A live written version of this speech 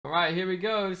right, here we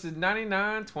go. This is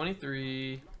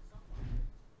 99-23.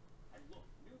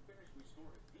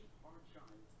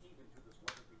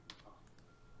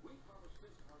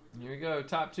 Here we go.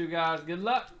 Top two guys. Good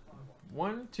luck.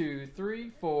 1, 2, 3,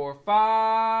 4,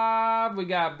 5. We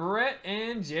got Brett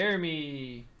and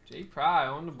Jeremy. J Pry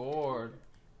on the board.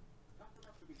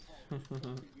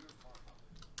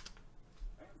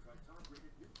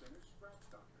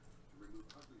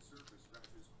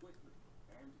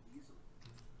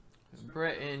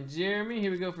 Brett and Jeremy.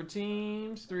 Here we go for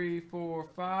teams. 3, 4,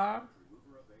 5.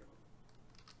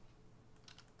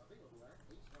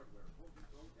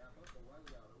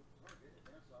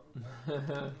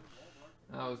 That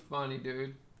was funny,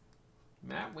 dude.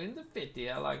 Matt wins a 50.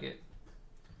 I like it.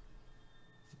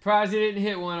 Surprised he didn't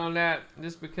hit one on that,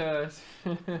 just because.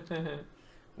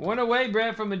 One away,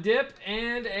 Brett, from a dip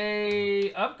and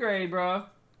a upgrade, bro.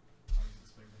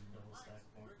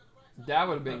 That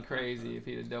would have been crazy if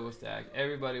he'd have double stacked.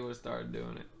 Everybody would have started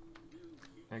doing it.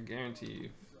 I guarantee you.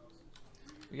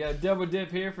 We got a double dip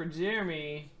here for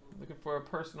Jeremy. Looking for a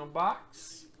personal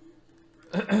box.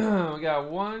 We got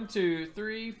 1, 2,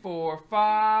 3, 4,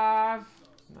 5.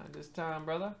 Not this time,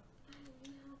 brother.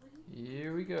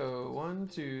 Here we go. 1,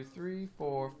 2, 3,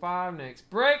 4, 5. Next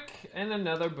break. And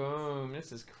another boom.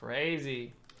 This is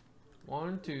crazy.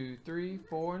 1, 2, 3,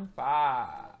 4, and 5.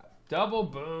 Double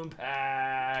boom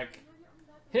pack.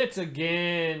 Hits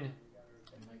again.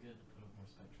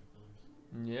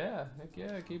 Yeah, heck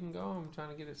yeah. Keep them going. I'm trying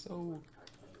to get it sold.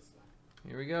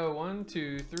 Here we go. 1,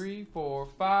 2, 3, 4,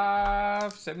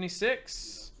 5.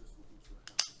 76.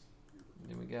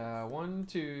 Then we got 1,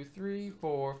 2, 3,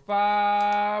 4,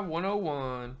 5.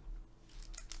 101.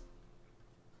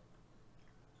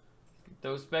 Get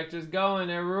those Spectres going.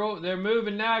 They're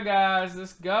moving now, guys.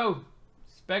 Let's go.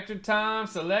 Spectre time.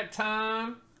 Select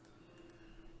time.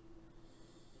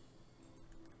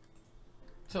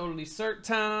 Totally cert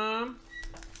time.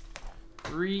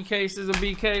 3 cases of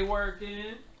BK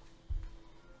working.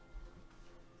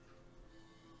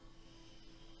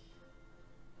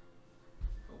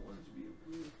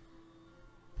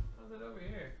 How's it over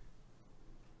here?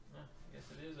 I guess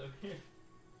it is over here.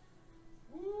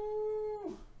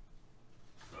 Woo!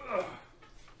 Ugh.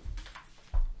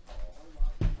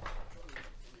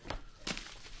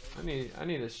 I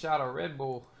need a shot of Red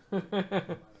Bull.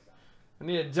 I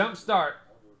need a jump start.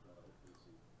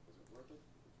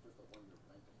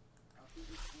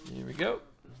 Here we go.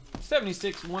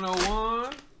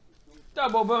 76-101.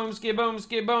 Double boom, skid boom,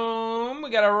 skid boom. We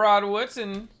got a Rod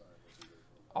Woodson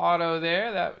auto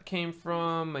there. That came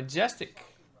from Majestic.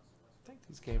 I think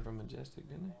these came from Majestic,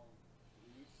 didn't they?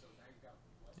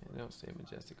 Yeah, they don't say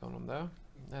Majestic on them, though.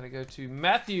 That'll go to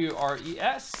Matthew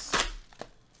R.E.S.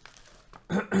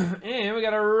 And we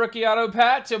got a rookie auto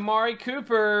patch, Amari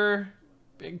Cooper.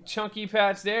 Big chunky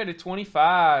patch there to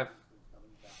 25.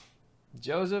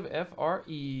 Joseph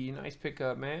F.R.E. Nice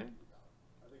pickup, man.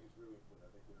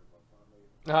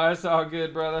 Oh, that's all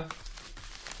good, brother.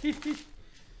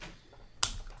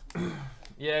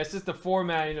 Yeah, it's just the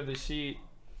formatting of the sheet.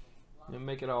 It'll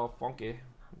make it all funky.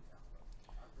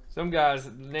 Some guys'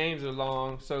 names are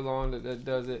long, so long that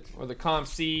does it. Or the Comp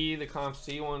C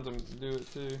ones do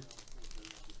it too.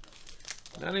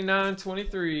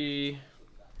 99-23.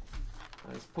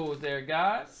 Nice pulls there,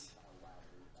 guys.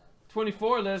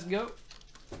 24, let's go.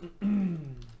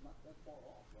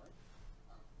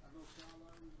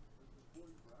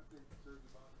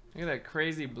 Look at that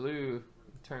crazy blue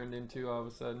turned into all of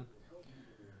a sudden.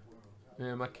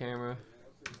 Yeah, my camera.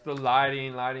 It's the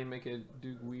lighting make it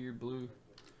do weird blue.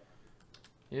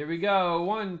 Here we go.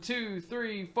 1, 2,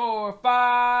 3, 4,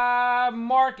 5.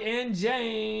 Mark and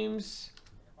James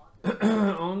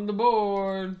on the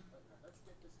board.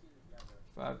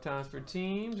 5 times for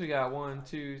teams. We got 1,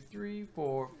 2, 3,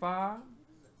 4, 5.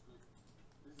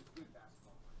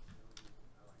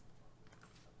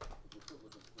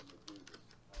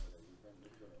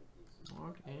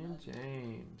 Mark and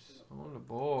James on the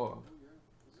board.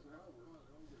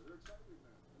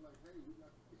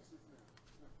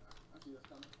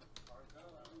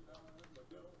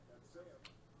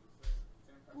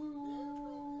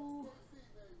 Woo.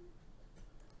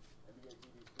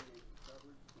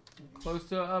 Close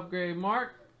to an upgrade,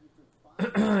 Mark.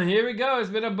 Here we go. It's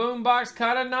been a boombox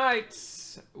kind of night.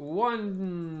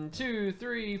 1, 2,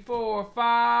 3, 4,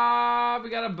 5. We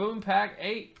got a boom pack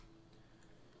 8.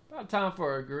 About time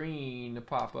for a green to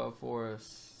pop up for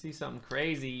us. See something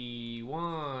crazy.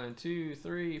 1, 2,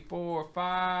 3, 4,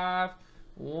 5.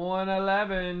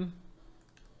 111.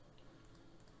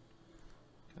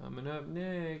 Coming up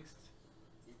next.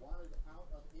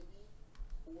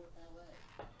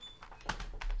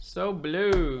 So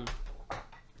blue.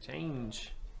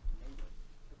 Change.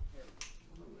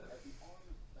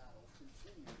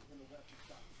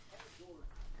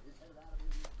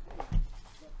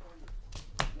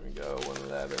 There we go,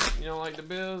 111. You don't like the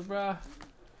Bills, bro?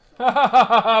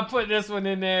 Put this one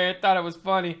in there. Thought it was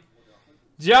funny.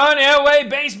 John Elway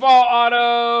baseball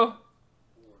auto.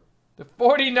 The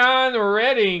 49, the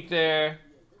red ink there.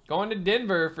 Going to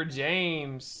Denver for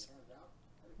James.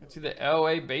 Let's see the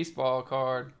Elway baseball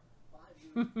card.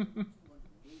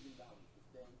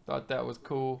 Thought that was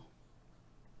cool.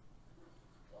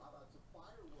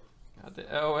 Got the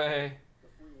Elway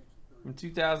from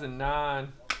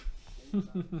 2009.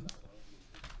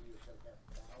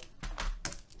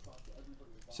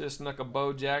 Just snuck a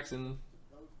Bo Jackson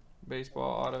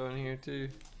baseball auto in here too.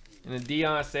 And the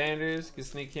Deion Sanders, can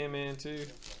sneak him in too.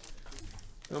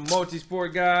 The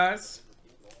multi-sport guys.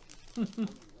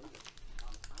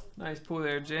 Nice pull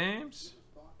there, James.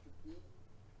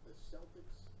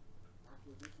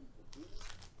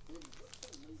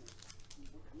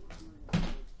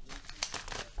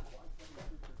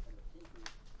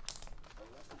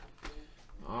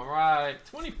 All right,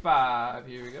 25.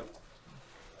 Here we go.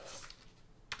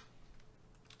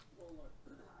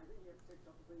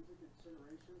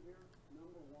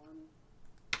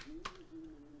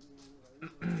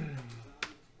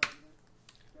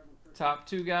 Top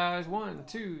two guys, 1,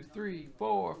 2, 3,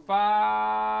 4,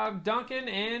 5. Duncan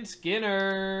and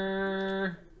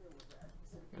Skinner.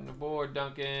 On the board,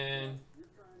 Duncan.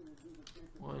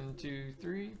 1, 2,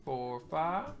 3, 4,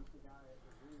 5.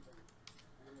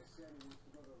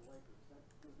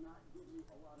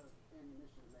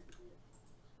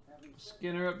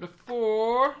 Skinner up to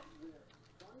 4.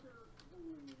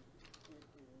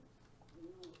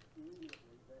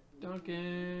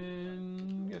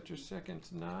 Duncan, got your second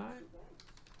tonight.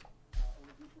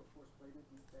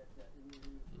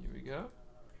 Here we go.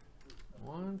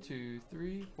 1, 2,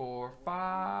 3, 4,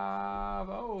 5.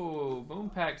 Oh, Boom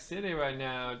Pack City right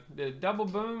now. The double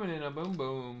boom and then a boom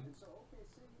boom.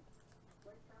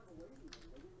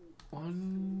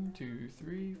 1, 2,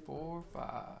 3, 4, 5.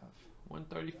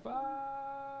 135.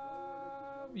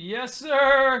 Yes,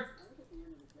 sir.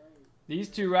 These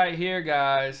two right here,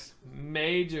 guys.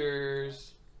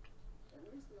 Majors.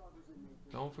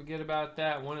 Don't forget about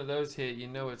that. One of those hit, you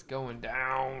know it's going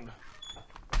down.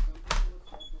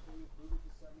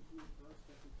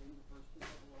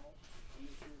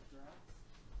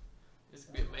 This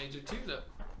could be a major too, though.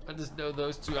 I just know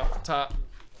those two off the top.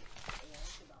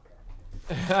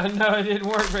 I know it didn't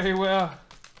work very well.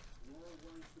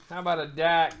 How about a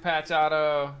Dak patch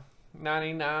auto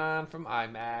 99 from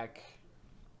iMac?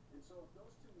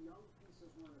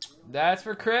 That's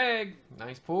for Craig.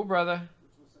 Nice pull, brother.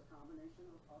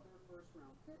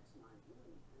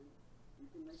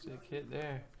 Sick hit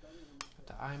there.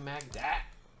 Got the iMac Dak.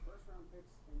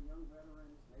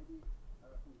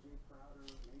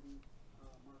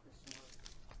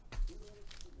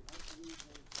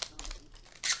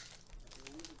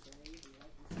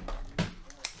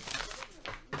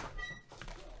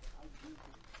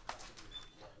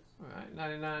 All right,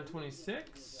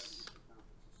 99-26.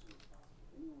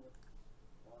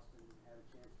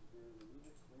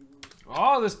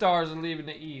 All the stars are leaving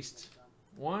the East.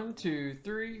 1, 2,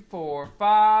 3, 4,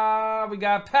 5. We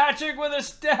got Patrick with a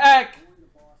stack.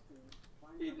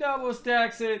 He double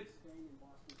stacks it.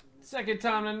 Second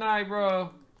time tonight,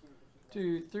 bro.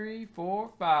 2, 3, 4,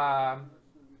 5.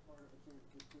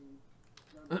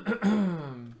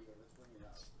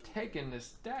 Taking the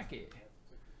stack it.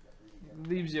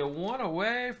 Leaves you one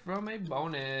away from a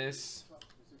bonus.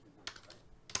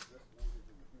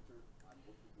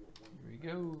 Here we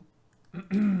go.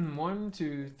 1,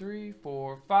 2, 3,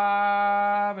 4,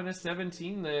 5, and a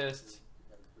 17 list.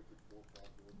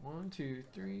 1, 2,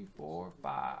 3, 4,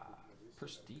 5.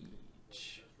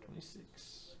 Prestige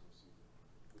 26.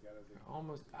 We're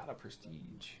almost out of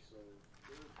prestige.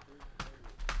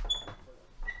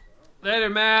 Later,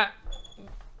 Matt.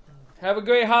 Have a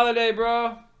great holiday,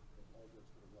 bro.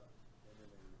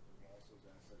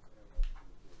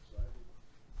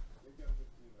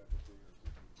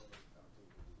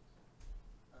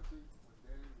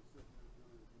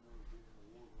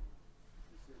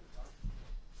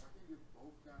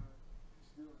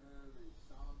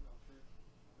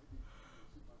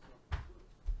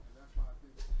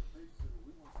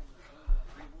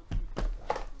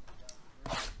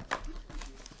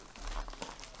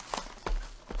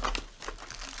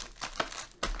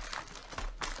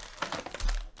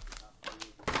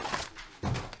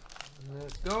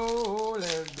 Let's go,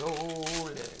 let's go,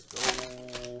 let's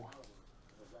go.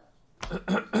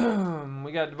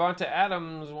 We got Devonta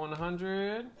Adams,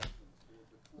 100.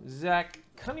 Zach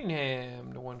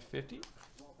Cunningham to 150.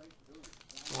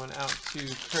 Going out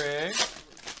to Craig.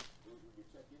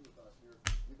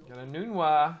 Got a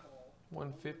Nunwa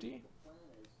 150.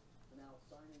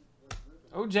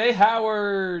 OJ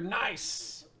Howard,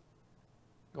 nice.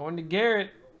 Going to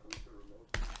Garrett.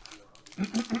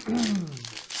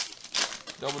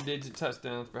 Double-digit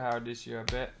touchdowns for Howard this year, I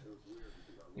bet.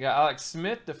 You got Alex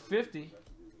Smith to 50.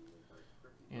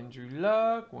 Andrew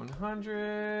Luck,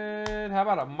 100. How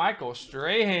about a Michael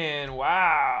Strahan?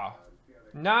 Wow.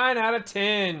 9 out of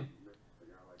 10.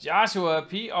 Joshua,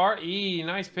 PRE.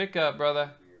 Nice pickup,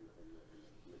 brother.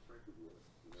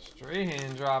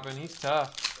 Strahan dropping. He's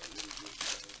tough.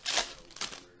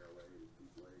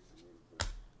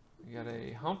 We got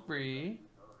a Humphrey,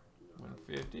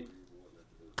 150.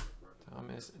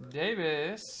 Thomas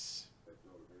Davis,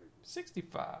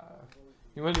 65.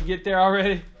 You want to get there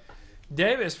already?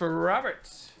 Davis for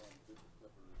Roberts.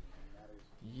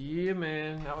 Yeah,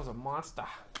 man. That was a monster.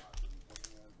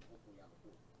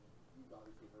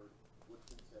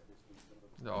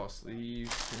 All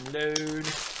sleeves and load.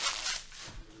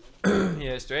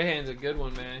 Yeah, Strahan's a good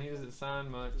one, man. He doesn't sign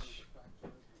much.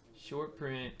 Short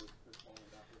print.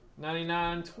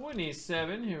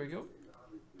 99.27. Here we go.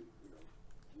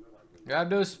 Grab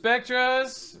those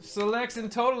Spectras. Selects and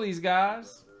totalies,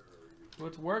 guys.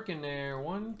 What's working there?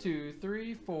 1, 2,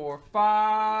 3, 4,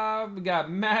 5. We got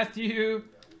Matthew.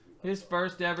 His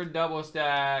first ever double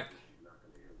stack.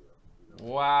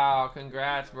 Wow.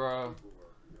 Congrats, bro.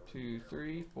 2,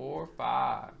 3, 4,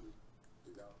 5.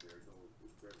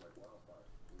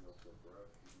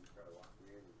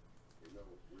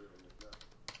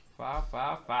 5,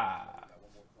 5, 5.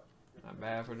 Not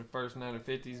bad for the first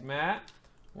 950s, Matt.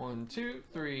 1, 2,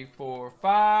 3, 4,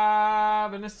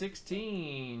 5, and a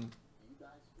 16.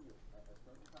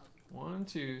 1,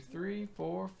 2, 3,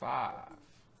 4, 5.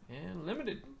 And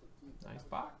limited. Nice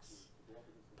box.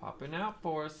 Popping out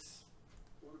for us.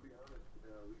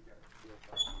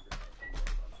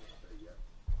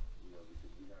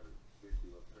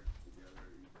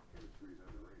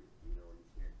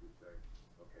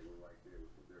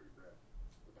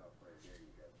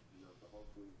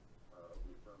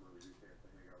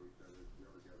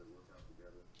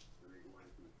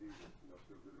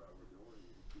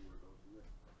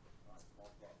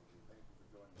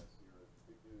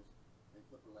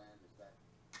 Clipperland is that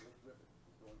Blake Griffin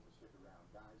is going to stick around.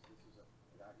 Guys, this is a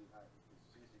guy who had his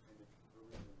season ended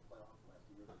early in the playoffs last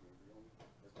year. He only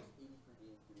has missed 83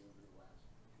 games for the end of the last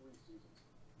 3 seasons.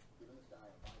 Giving this guy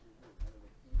a 5-year deal, kind of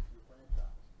a key to your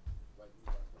franchise. Right, you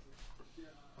guys?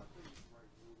 Yeah, I think it's the right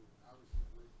move. Obviously,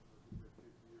 Blake, in their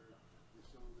 5th year, they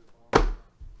showed that all around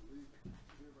the league,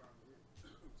 they're around the league.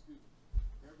 Excuse me.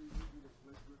 Every review that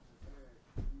Blake Griffin has had,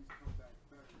 he's come back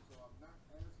better. So I'm not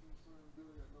as concerned,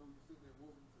 Billy. I know you're sitting there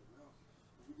moving and say, well,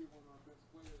 if we get one of our best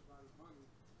players by his money,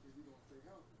 is he going to stay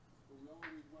healthy? But we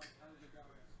always watch how the guy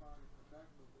is starting to come back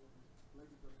from those. Blake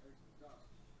has done an excellent job.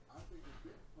 I think the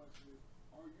big question is,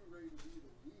 are you ready to be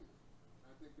the leader?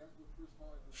 I think that's what Chris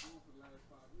Paul has been doing for the last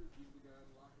 5 years. He's the guy in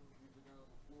the locker room, he's the guy on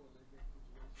the floor, late game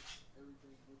situation,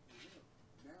 everything good for him.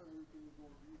 Now everything is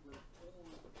going to be but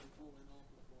on the floor and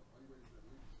off the floor. Are you ready for that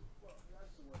leadership? Well,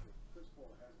 that's the one that Chris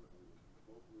Paul has been leading,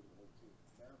 both with the whole team.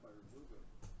 Now by removing,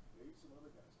 maybe some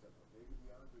other guys step up. Maybe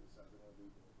DeAndre decides they want to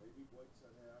lead more. Maybe Blake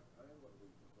said, hey, I am going to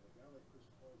lead more. But a guy like Chris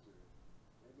Paul's there,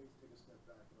 they may take a step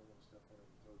back and don't want to step on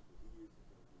any toes, but he is the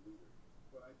leader.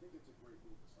 But I think it's a great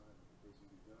move to sign him because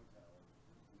he's a young talent.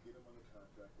 You get him under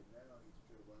contract, and now he's a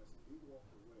trade last. If he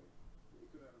walked away, he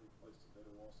could not have replaced him. They'd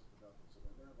have lost him for nothing. So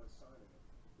now by signing him,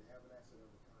 they have an asset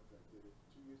under contract. That if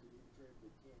 2 years they need to trade, they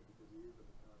can because he is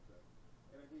under contract.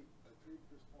 And I think a trade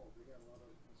Chris Paul, they got a lot of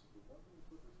pieces. But one thing the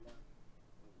Clippers lack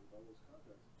with all those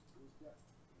contracts is depth.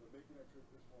 But making that trade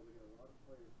Chris Paul, they got a lot of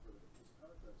players for his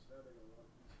contracts. Now they got a lot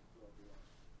of pieces throughout the line.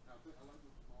 I like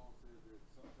what Jamal said that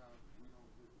sometimes we don't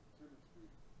give the chemistry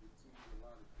the team a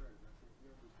lot of credit. I think he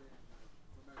understands that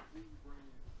no matter who you bring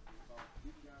in, it's about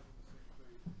getting guys on the same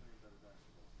page and playing better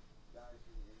basketball. Guys,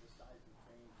 in the seismic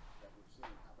change that we're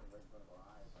seeing happen right in front of our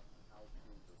eyes on how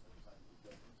teams are deciding to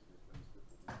get into this race with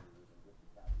the Warriors and with the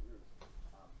Cavaliers.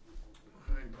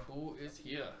 Who is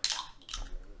here?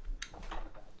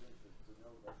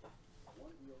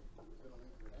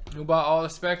 Who bought all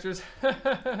the Spectres?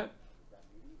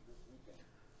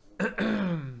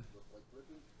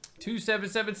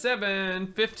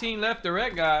 2777. 15 left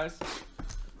direct, guys.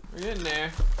 We're in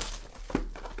there.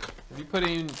 Have you put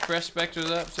any fresh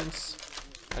Spectres up since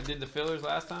I did the fillers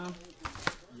last time?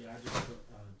 Yeah, I just put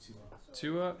 2 up.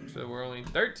 2 up? So we're only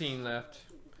 13 left.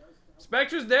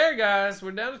 Spectre's there, guys.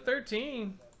 We're down to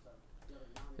 13.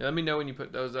 Yeah, let me know when you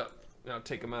put those up. I'll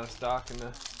take them out of stock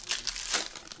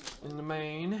in the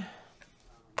main.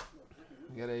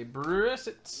 We got a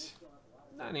Brissett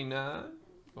 99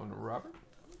 going to Robert.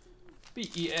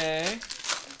 BEA.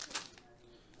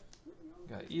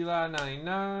 Got Eli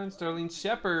 99. Sterling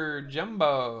Shepard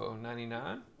Jumbo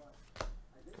 99.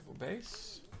 Double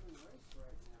base.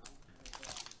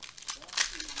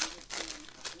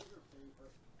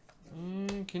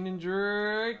 And Kenyon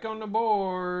Drake on the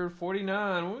board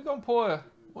 49. When we gonna pull a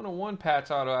 101 patch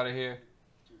auto out of here?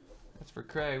 That's for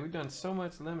Craig. We've done so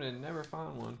much limited, never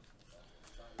found one.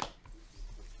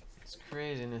 It's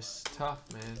craziness. Tough,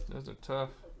 man. Those are tough.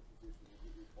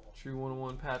 True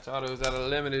 101 patch autos out of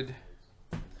limited.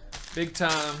 Big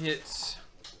time hits.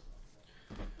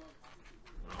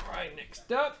 Alright,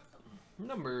 next up.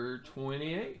 Number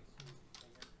 28.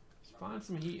 Let's find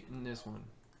some heat in this one.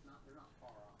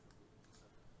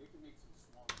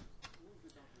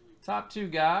 Top two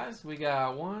guys. We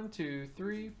got 1, 2,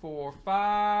 3, 4,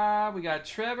 5. We got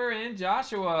Trevor and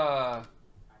Joshua.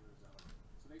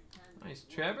 Nice,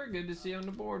 Trevor. Good to see you on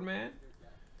the board, man.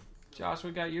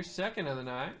 Joshua got your second of the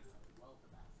night.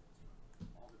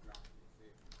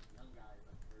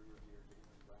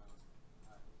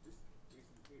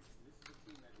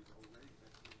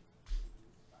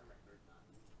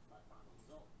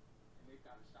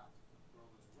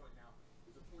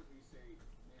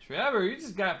 Trevor, you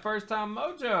just got first time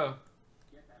mojo.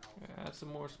 Add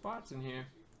some more spots in here.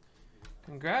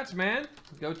 Congrats, man.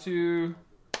 Go to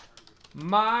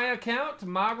my account,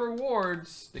 my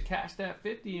rewards, to cash that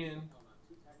 50 in.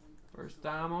 First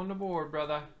time on the board,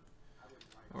 brother.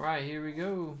 All right, here we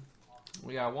go.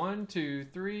 We got 1, 2,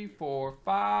 3, 4,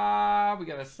 5. We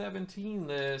got a 17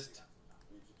 list.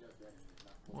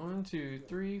 1, 2,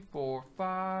 3, 4,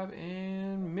 5,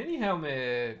 and mini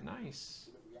helmet. Nice.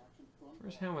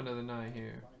 First helmet of the night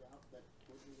here.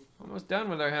 Almost done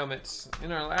with our helmets.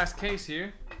 In our last case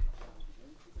here.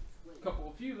 A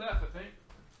few left, I think.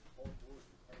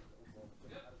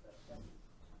 Yep.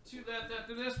 2 left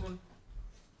after this one.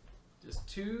 Just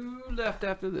 2 left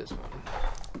after this one.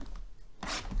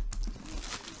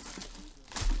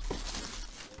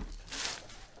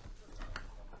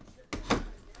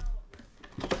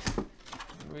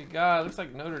 Here we got, looks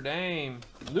like Notre Dame.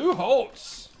 Lou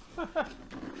Holtz.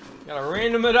 Gotta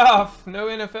random it off. No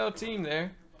NFL team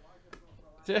there.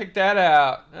 Check that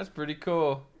out. That's pretty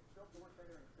cool.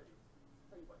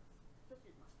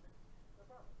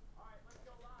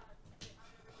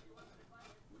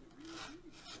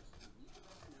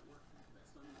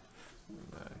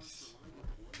 Nice.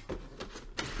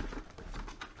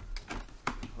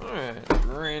 Alright,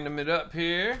 random it up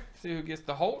here. See who gets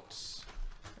the Holtz.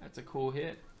 That's a cool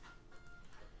hit.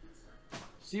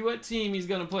 See what team he's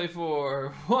gonna play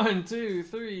for. 1, 2,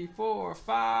 3, 4,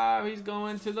 5. He's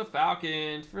going to the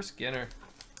Falcons for Skinner.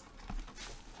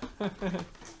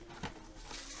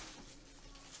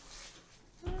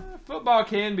 Football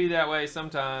can be that way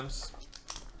sometimes.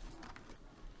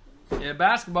 Yeah,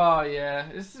 basketball, yeah.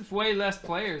 This is way less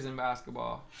players in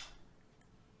basketball.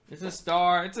 It's a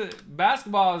star.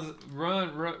 Basketball is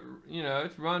run, you know,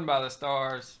 it's run by the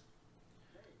stars.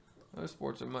 Those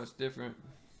sports are much different.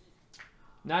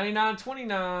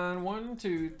 99-29. 1,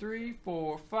 2, 3,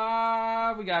 4,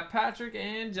 5. We got Patrick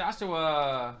and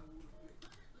Joshua.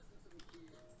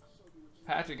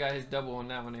 Patrick got his double on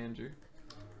that one, Andrew.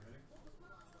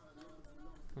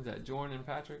 Was that Jordan and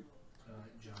Patrick?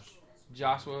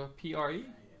 Joshua, P-R-E?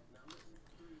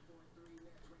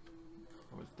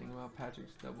 I was thinking about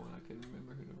Patrick's double and I couldn't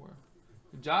remember who they were.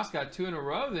 Josh got 2 in a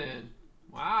row then.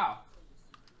 Wow.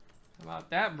 How about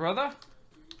that, brother?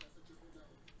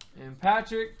 And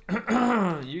Patrick,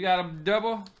 you got a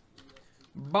double.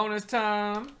 Bonus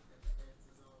time.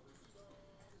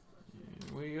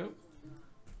 Here we go.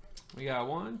 We got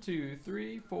 1, 2,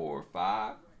 3, 4,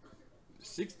 5,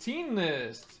 16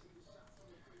 list.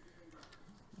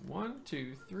 1,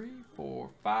 2, 3, 4,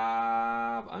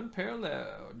 5.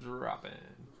 Unparalleled dropping.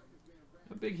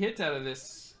 No big hits out of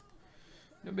this.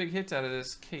 No big hits out of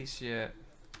this case yet.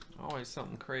 Always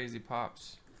something crazy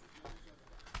pops.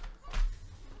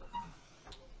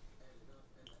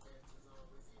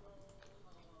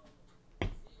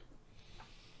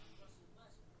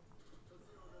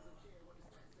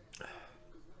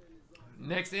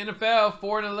 Next NFL,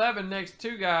 4 and 11. Next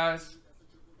 2 guys.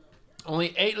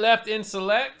 Only 8 left in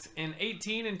select and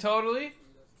 18 in totally.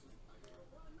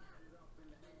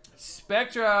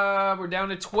 Spectra, we're down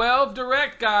to 12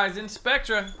 direct guys in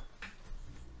Spectra.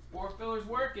 4 fillers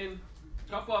working.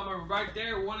 A couple of them are right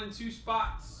there, 1 and 2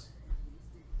 spots.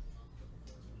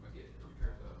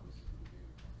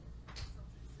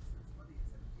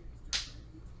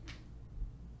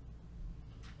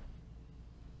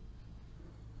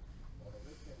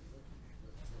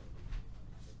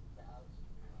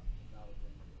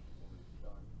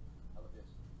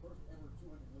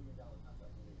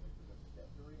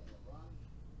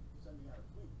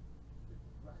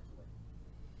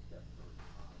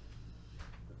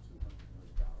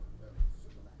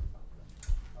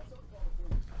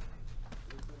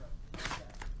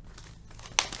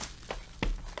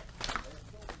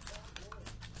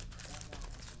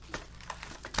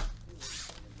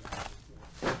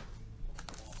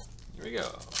 we go.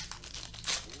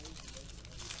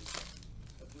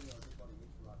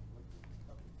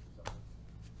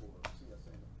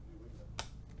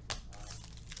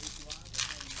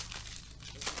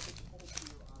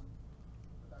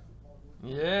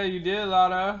 Yeah, you did,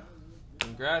 Lotto.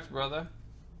 Congrats, brother.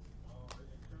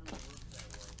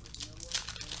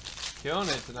 Killing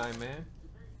it tonight, man.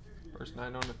 First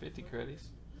night on the 50 credits.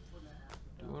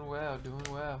 Doing well, doing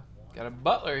well. Got a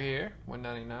Butler here,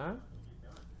 199.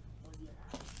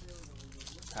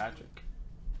 Patrick.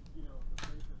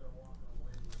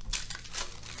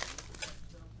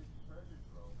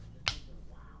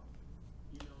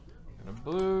 And a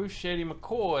blue, Shady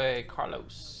McCoy,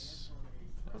 Carlos.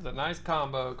 That was a nice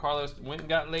combo. Carlos went and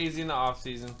got lazy in the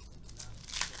offseason.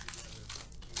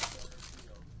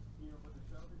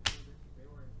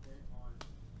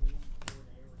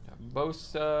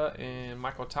 Bosa and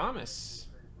Michael Thomas.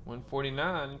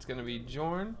 149. It's going to be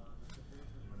Jordan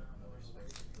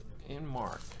and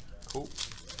Mark. Cool.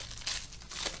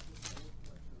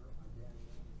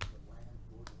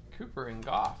 Cooper and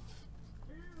Goff.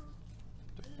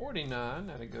 To 49.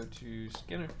 That'll go to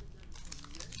Skinner.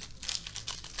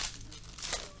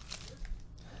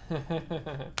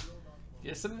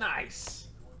 Get some nice.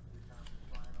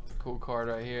 It's a cool card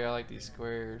right here. I like these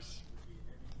squares.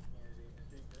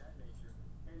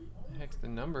 What the heck's the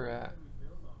number at?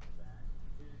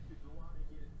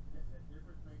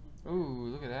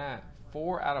 Ooh, look at that.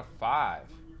 4 out of 5.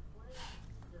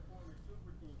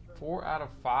 4 out of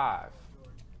 5.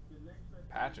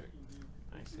 Patrick.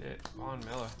 Nice hit. Von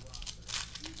Miller.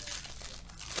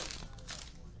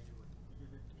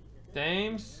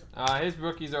 Dames. His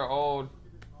rookies are old.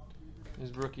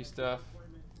 His rookie stuff.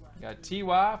 Got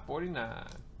TY 49.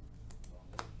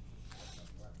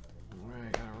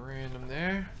 Alright, got a random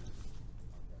there.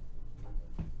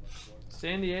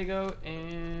 San Diego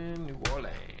and New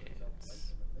Orleans.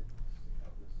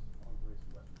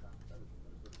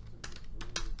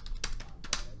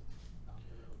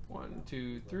 1,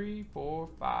 2, 3, 4,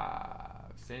 5.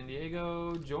 San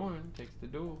Diego, Jordan takes the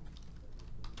duel.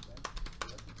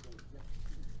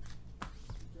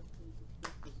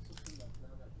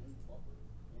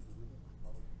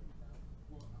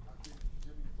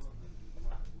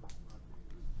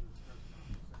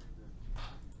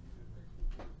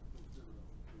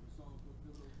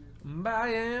 By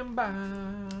and by.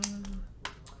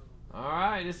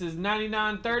 Alright, this is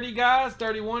 99-30, guys.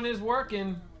 31 is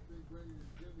working.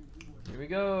 Here we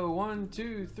go. 1,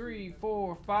 2, 3,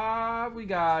 4, 5. We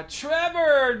got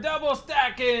Trevor double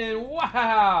stacking.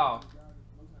 Wow.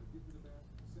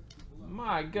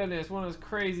 My goodness, one of those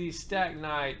crazy stack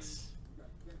nights.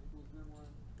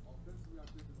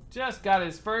 Just got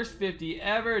his first 50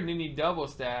 ever, and then he double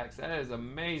stacks. That is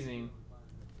amazing.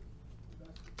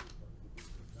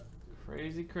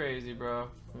 Crazy, crazy, bro.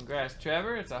 Congrats,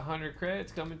 Trevor. It's 100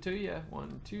 credits coming to you.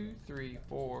 1, 2, 3,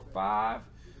 4, 5.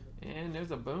 And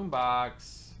there's a boom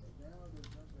box.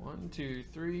 1, 2,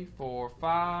 3, 4,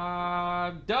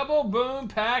 5. Double boom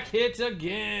pack hits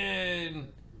again.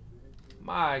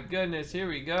 My goodness, here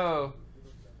we go.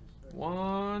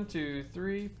 1, 2,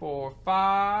 3, 4,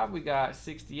 5. We got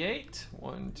 68.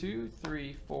 1, 2,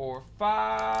 3, 4,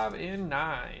 5, and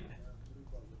 9.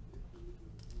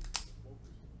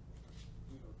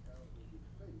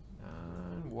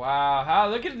 Wow, how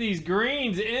look at these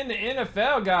greens in the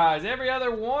NFL, guys. Every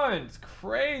other one. It's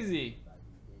crazy.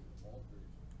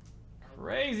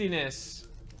 Craziness.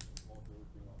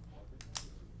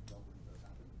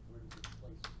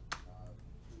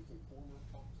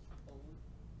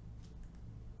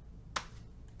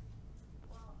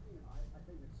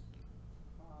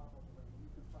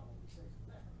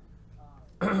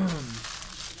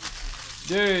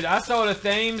 Dude, I sold a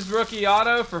Thames rookie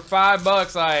auto for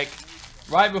 $5 like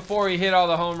right before he hit all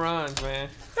the home runs, man.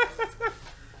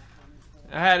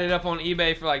 I had it up on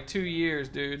eBay for like 2 years,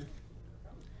 dude.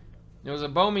 It was a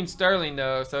Bowman Sterling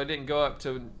though, so it didn't go up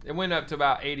to, it went up to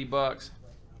about $80.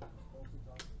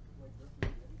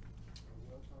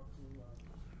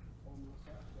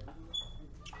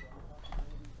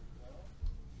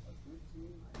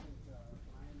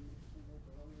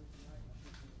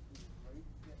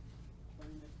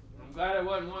 I'm glad it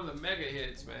wasn't one of the mega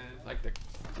hits, man. Like the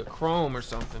Chrome or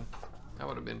something. That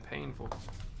would have been painful.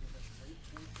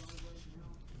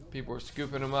 People were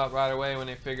scooping them up right away when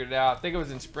they figured it out. I think it was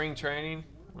in spring training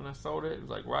when I sold it. It was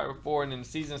like right before, and then the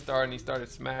season started and he started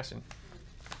smashing.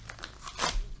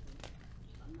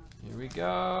 Here we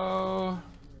go.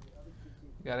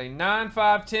 Got a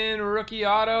 9/5/10 rookie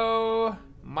auto.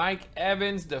 Mike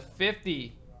Evans to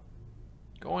 50.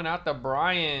 Going out to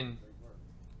Brian.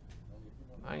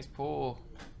 Nice pull.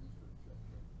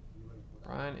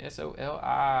 Ryan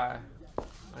S-O-L-I.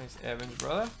 Nice Evans,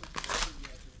 brother.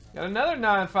 Got another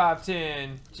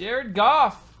 9/5/10. Jared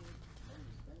Goff.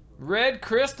 Red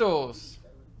crystals.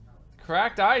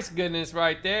 Cracked ice goodness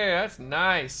right there. That's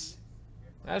nice.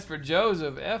 That's for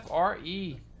Joseph.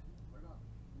 F-R-E.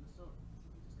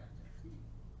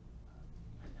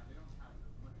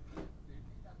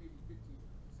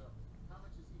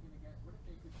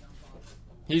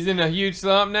 He's in a huge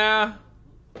slump now.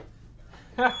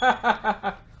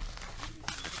 I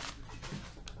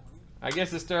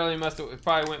guess the Sterling must have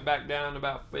probably went back down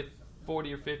about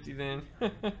 40 or 50 then.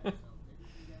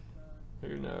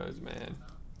 Who knows, man.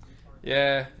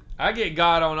 Yeah, I get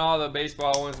God on all the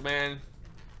baseball ones, man.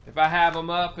 If I have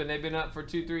them up and they've been up for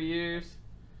 2-3 years,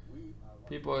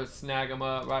 people would snag them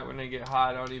up right when they get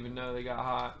hot. I don't even know they got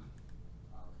hot.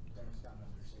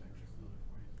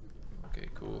 Okay,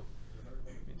 cool.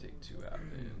 Let me take 2 out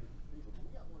then.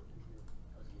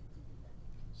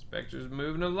 Spectre's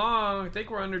moving along. I think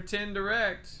we're under 10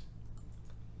 direct.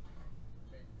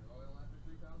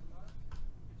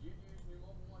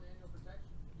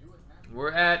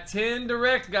 We're at 10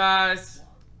 direct, guys.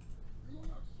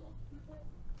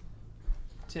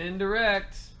 10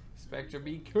 direct. Spectre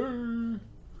BK.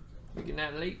 Making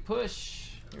that late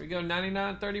push. Here we go,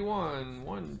 99-31.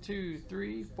 1, 2,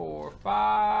 3, 4,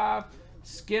 5.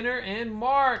 Skinner and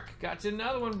Mark. Got you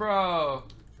another one, bro.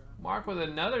 Mark with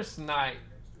another snipe.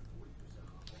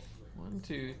 1,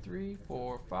 2, 3,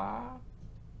 4, 5.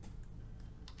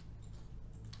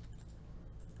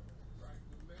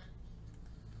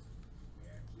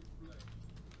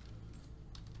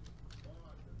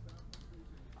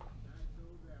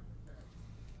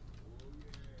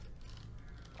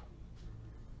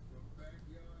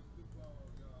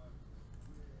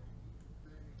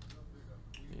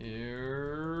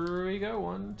 Here we go.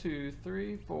 1, 2,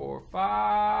 3, 4,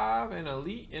 5. And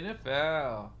Elite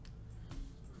NFL.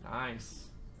 Nice.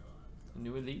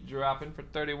 New Elite dropping for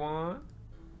 31.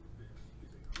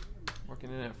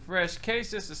 Working in a fresh case.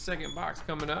 Just a second box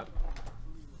coming up.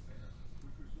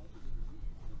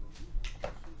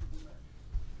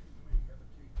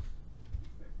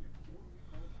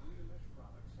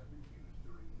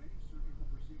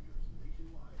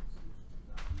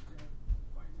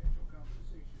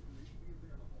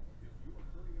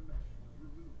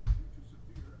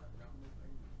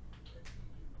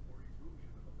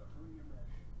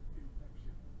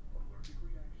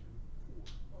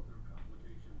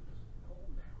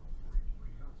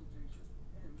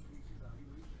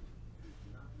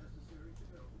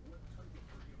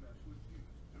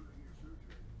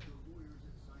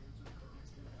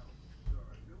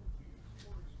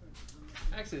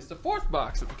 Actually, it's the 4th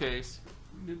box of the case.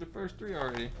 We did the first 3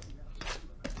 already.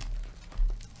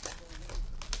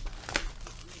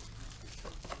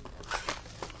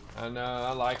 I know,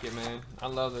 I like it, man. I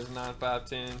love those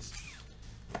 9/5/10s.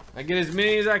 I get as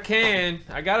many as I can.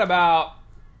 I got about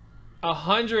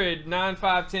 100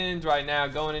 9/5/10s right now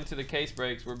going into the case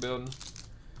breaks we're building.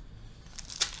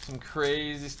 Some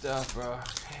crazy stuff, bro.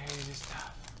 Crazy stuff.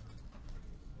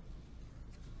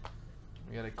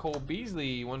 We got a Cole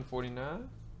Beasley, 149.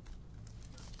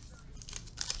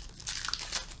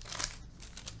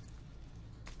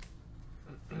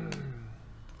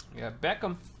 We got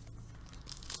Beckham.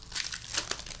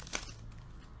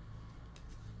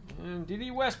 And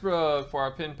D.D. Westbrook for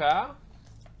our pen pal.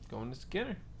 Going to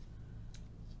Skinner.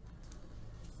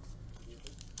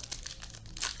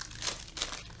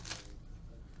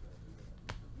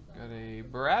 Got a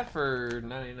Bradford,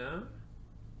 99.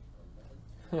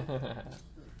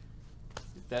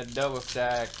 That double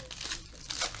stack.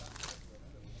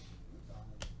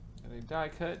 Got a die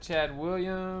cut Chad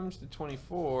Williams to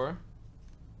 24.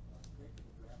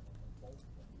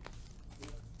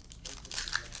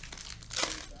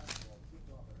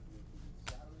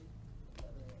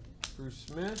 Bruce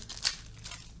Smith.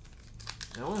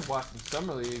 I was watching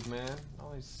Summer League, man.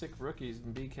 All these sick rookies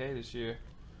in BK this year.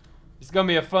 It's gonna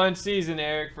be a fun season,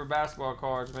 Eric, for basketball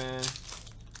cards, man.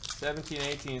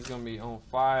 17-18 is gonna be on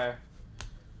fire.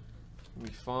 It's gonna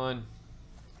be fun.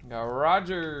 We got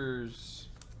Rodgers,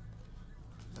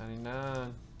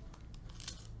 99.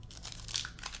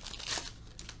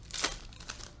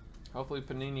 Hopefully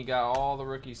Panini got all the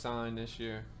rookies signed this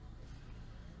year.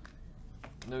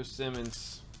 No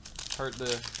Simmons. Hurt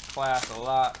the class a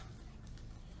lot.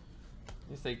 At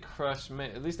least they crushed.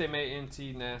 At least they made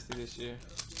NT nasty this year.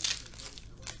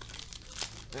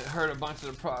 It hurt a bunch of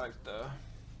the product though.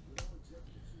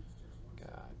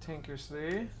 Got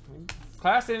Tinkersley.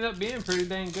 Class ended up being pretty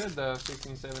dang good though.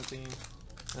 16-17.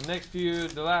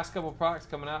 The last couple products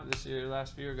coming out this year, the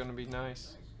last few are going to be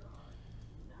nice.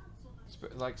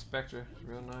 Like Spectra,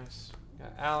 real nice.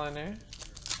 Got Allen there.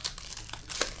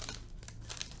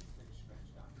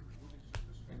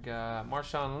 We got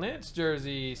Marshawn Lynch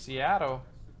jersey, Seattle.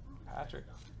 Patrick.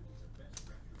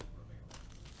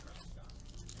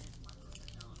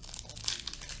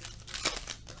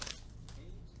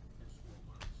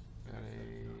 Got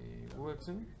a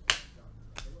Woodson.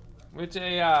 Which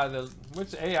AI?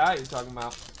 Which AI you talking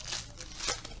about?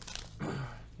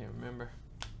 Can't remember.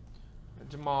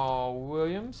 Jamal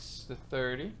Williams, the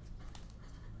 30.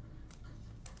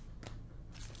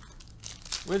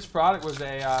 Which product was the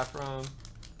AI from?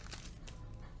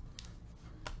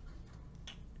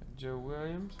 Joe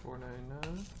Williams,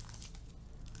 $4.99.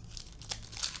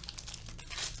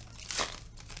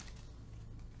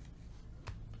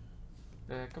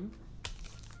 Beckham.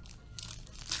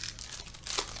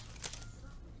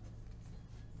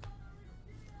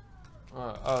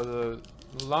 Oh, the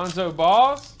Lonzo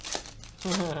Balls?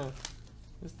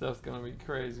 This stuff's gonna be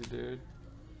crazy, dude.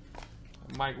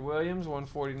 Mike Williams,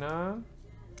 $149.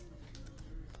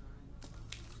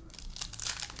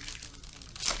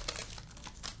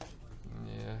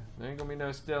 Yeah, there ain't gonna be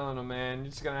no stealing them, man. You're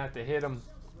just gonna have to hit them.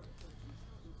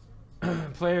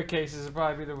 Player cases will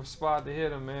probably be the spot to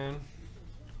hit them, man.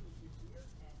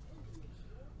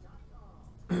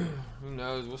 Who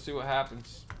knows? We'll see what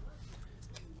happens.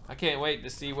 I can't wait to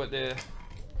see what the...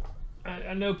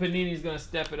 I know Panini's going to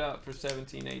step it up for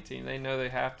 17-18. They know they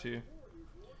have to.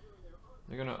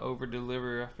 They're going to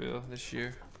over-deliver, I feel, this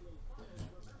year.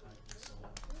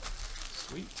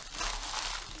 Sweet.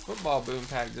 Football boom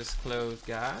pack just closed,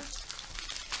 guys.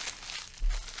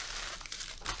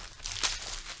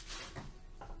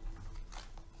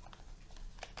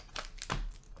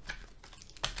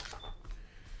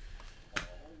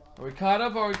 Are we caught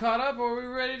up? Are we caught up? Or are we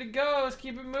ready to go? Let's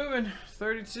keep it moving.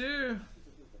 32.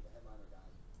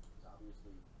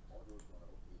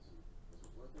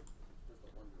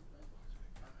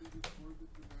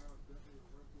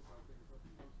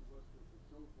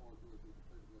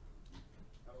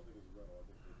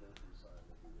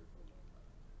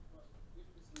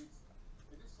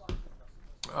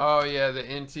 Oh yeah, the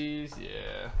NTs,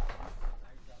 yeah.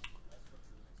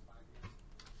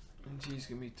 NTs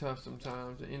can be tough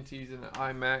sometimes. The NTs and the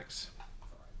IMAX.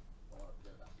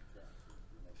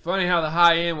 Funny how the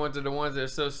high end ones are the ones that are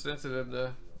so sensitive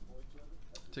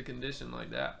to condition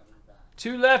like that.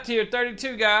 2 left here,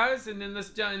 32 guys, and then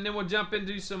we'll jump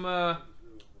into some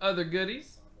other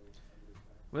goodies.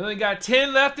 We only got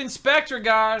 10 left in Spectra,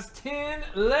 guys. 10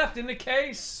 left in the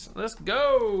case. Let's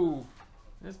go.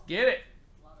 Let's get it.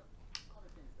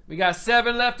 We got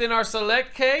 7 left in our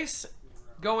select case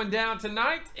going down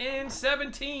tonight, and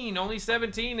 17. Only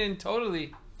 17 in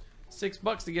totally.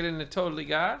 $6 to get into totally,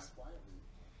 guys.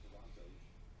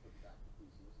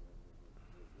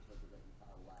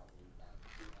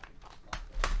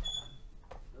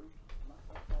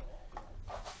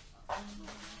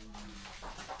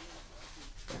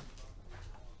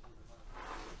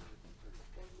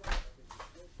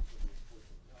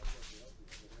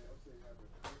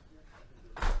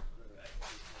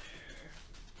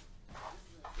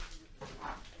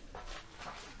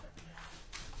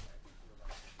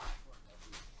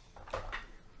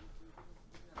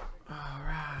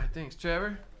 Thanks,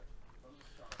 Trevor.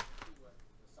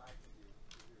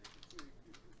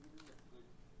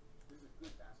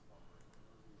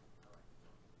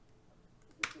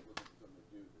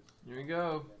 Here we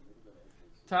go.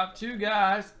 Top 2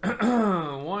 guys.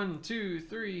 1, 2,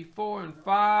 3, 4, and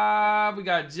 5. We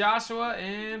got Joshua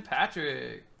and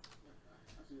Patrick.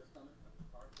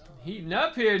 Heating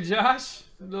up here, Josh.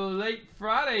 A little late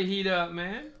Friday heat up,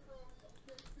 man.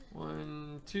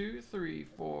 1, 2, 3,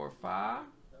 4, 5.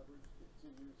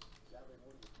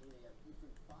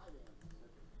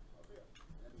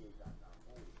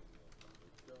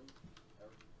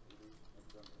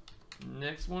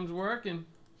 Next one's working.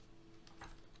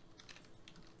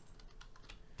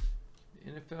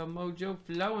 The NFL mojo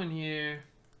flowing here.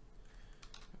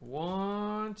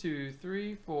 1, 2,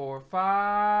 3, 4,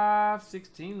 5,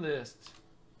 16 list.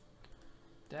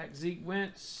 Dak, Zeke,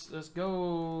 Wentz. Let's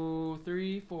go.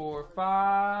 3, 4,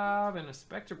 5, and a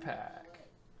Spectra pack.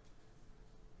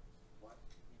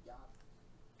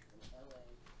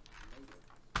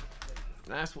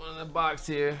 Last one in the box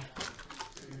here.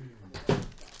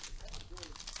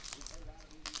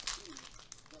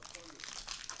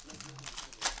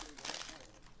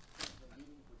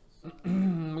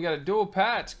 We got a dual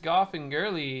patch, Goff and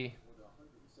Gurley.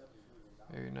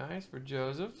 Very nice for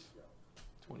Joseph.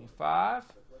 25.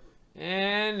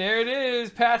 And there it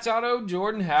is, patch auto,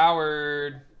 Jordan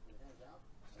Howard.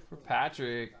 For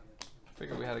Patrick.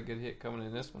 Figured we had a good hit coming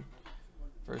in this one.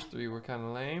 First three were kind of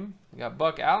lame. We got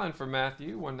Buck Allen for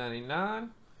Matthew, 199.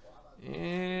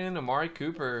 And Amari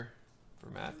Cooper for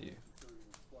Matthew,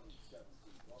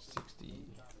 60.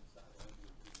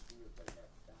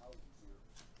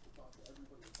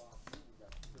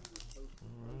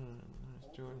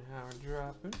 Nice Jordan Howard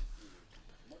dropping.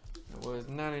 That was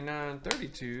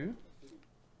 99-32.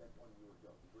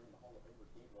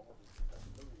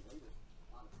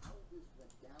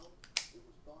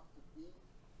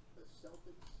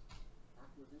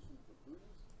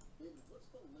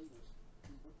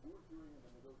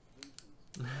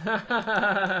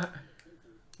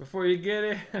 Before you get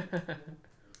it.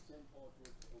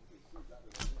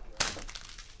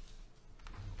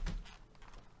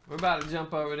 We're about to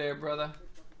jump over there, brother.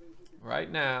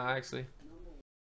 Right now, actually.